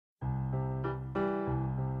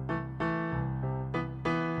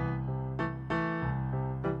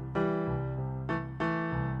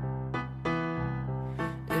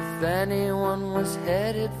If anyone was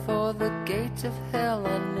headed for the gates of hell,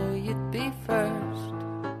 I knew you'd be first.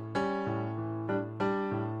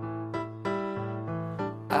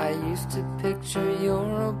 I used to picture your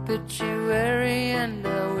obituary and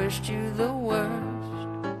I wished you the worst.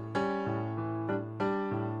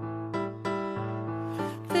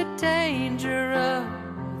 The danger of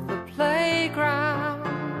the playground,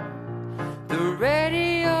 the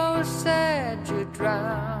radio said you'd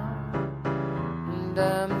drown. And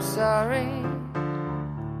I'm sorry,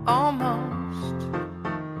 almost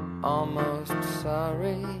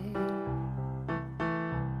sorry.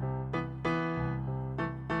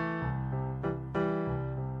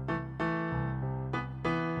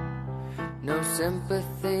 No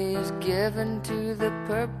sympathy is given to the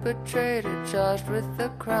perpetrator charged with the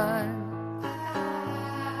crime.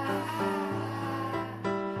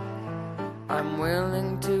 I'm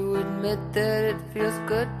willing to admit that it feels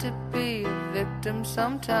good to be a victim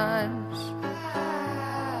sometimes.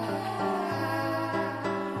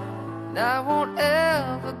 And I won't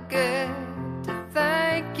ever get to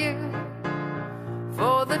thank you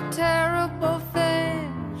for the terrible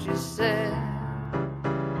things you said.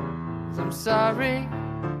 I'm sorry,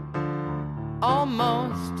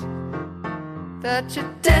 almost, that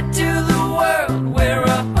you're dead to the world where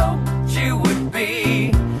I hoped you would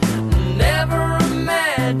be. Never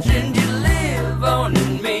imagined you'd live on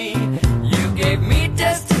in me. You gave me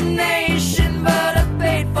destination, but I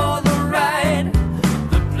paid for the ride.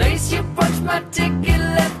 The place you punched my ticket